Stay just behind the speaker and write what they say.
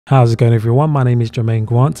How's it going, everyone? My name is Jermaine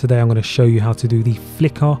Grant. Today I'm going to show you how to do the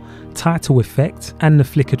flicker title effect and the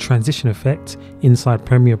flicker transition effect inside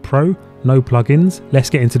Premiere Pro. No plugins. Let's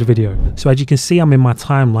get into the video. So as you can see, I'm in my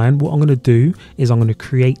timeline. What I'm going to do is I'm going to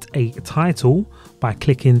create a title by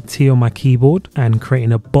clicking T on my keyboard and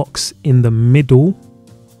creating a box in the middle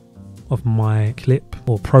of my clip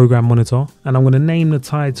or program monitor. And I'm going to name the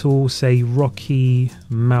title, say, Rocky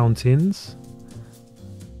Mountains.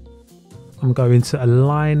 I'm going to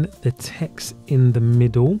align the text in the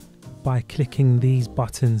middle by clicking these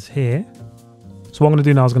buttons here. So what I'm going to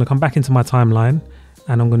do now is I'm going to come back into my timeline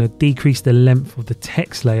and I'm going to decrease the length of the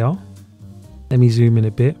text layer. Let me zoom in a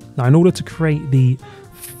bit. Now, in order to create the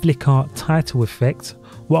flicker title effect,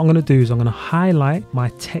 what I'm going to do is I'm going to highlight my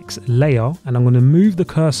text layer and I'm going to move the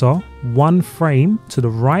cursor one frame to the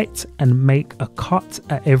right and make a cut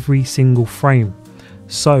at every single frame.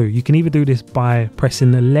 So you can either do this by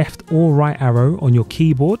pressing the left or right arrow on your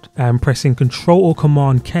keyboard and pressing Control or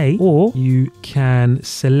Command K, or you can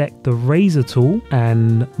select the razor tool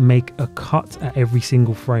and make a cut at every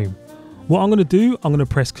single frame. What I'm going to do, I'm going to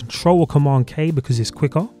press Control or Command K because it's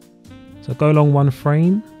quicker. So go along one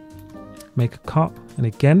frame, make a cut, and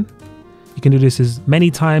again, you can do this as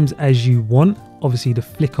many times as you want. Obviously the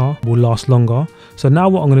flicker will last longer. So now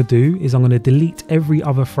what I'm going to do is I'm going to delete every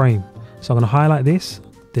other frame. So I'm going to highlight this,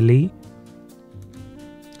 delete,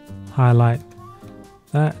 highlight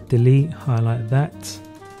that, delete, highlight that,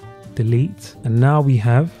 delete. And now we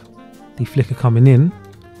have the flicker coming in.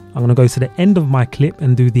 I'm going to go to the end of my clip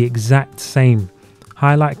and do the exact same.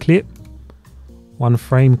 Highlight clip, one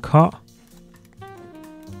frame, cut.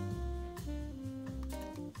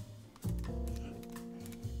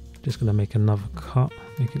 Just going to make another cut,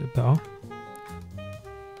 make it look better.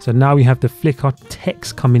 So now we have the flicker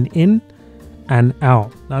text coming in and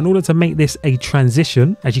out. Now, in order to make this a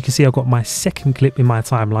transition, as you can see, I've got my second clip in my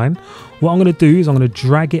timeline. What I'm going to do is I'm going to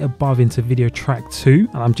drag it above into video track 2,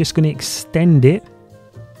 and I'm just going to extend it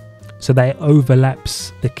so that it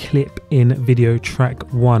overlaps the clip in video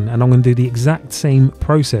track 1. And I'm going to do the exact same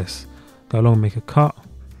process. Go along and make a cut.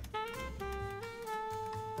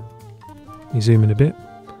 Let me zoom in a bit.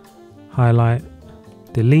 Highlight,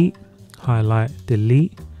 delete, highlight,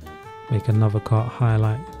 delete. Make another cut,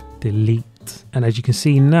 highlight, delete. And as you can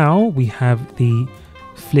see now, we have the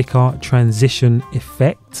flicker transition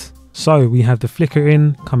effect. So we have the flicker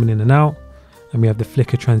in, coming in and out, and we have the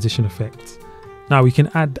flicker transition effect. Now we can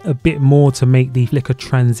add a bit more to make the flicker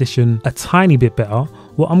transition a tiny bit better.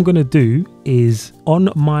 What I'm going to do is on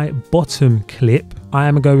my bottom clip, I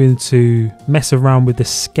am going to mess around with the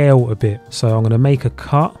scale a bit. So I'm going to make a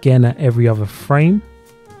cut again at every other frame.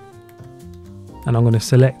 And I'm going to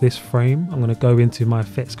select this frame. I'm going to go into my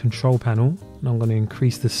effects control panel and I'm going to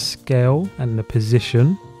increase the scale and the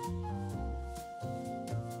position.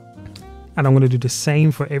 And I'm going to do the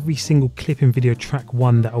same for every single clip in video track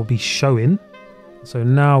 1 that I'll be showing. So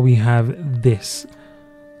now we have this.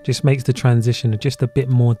 Just makes the transition just a bit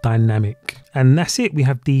more dynamic. And that's it. We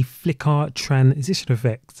have the flicker transition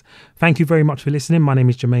effect. Thank you very much for listening. My name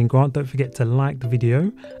is Jermaine Grant. Don't forget to like the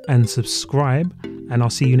video and subscribe. And I'll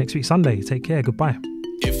see you next week Sunday. Take care. Goodbye.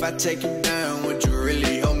 If I take you down, would you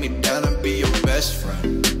really hold me down and be your best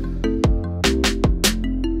friend?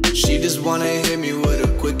 She just wanna hit me with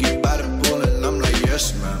a quickie by the pool and I'm like,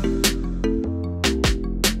 yes, ma'am.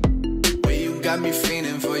 Way you got me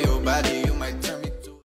feeling for your body.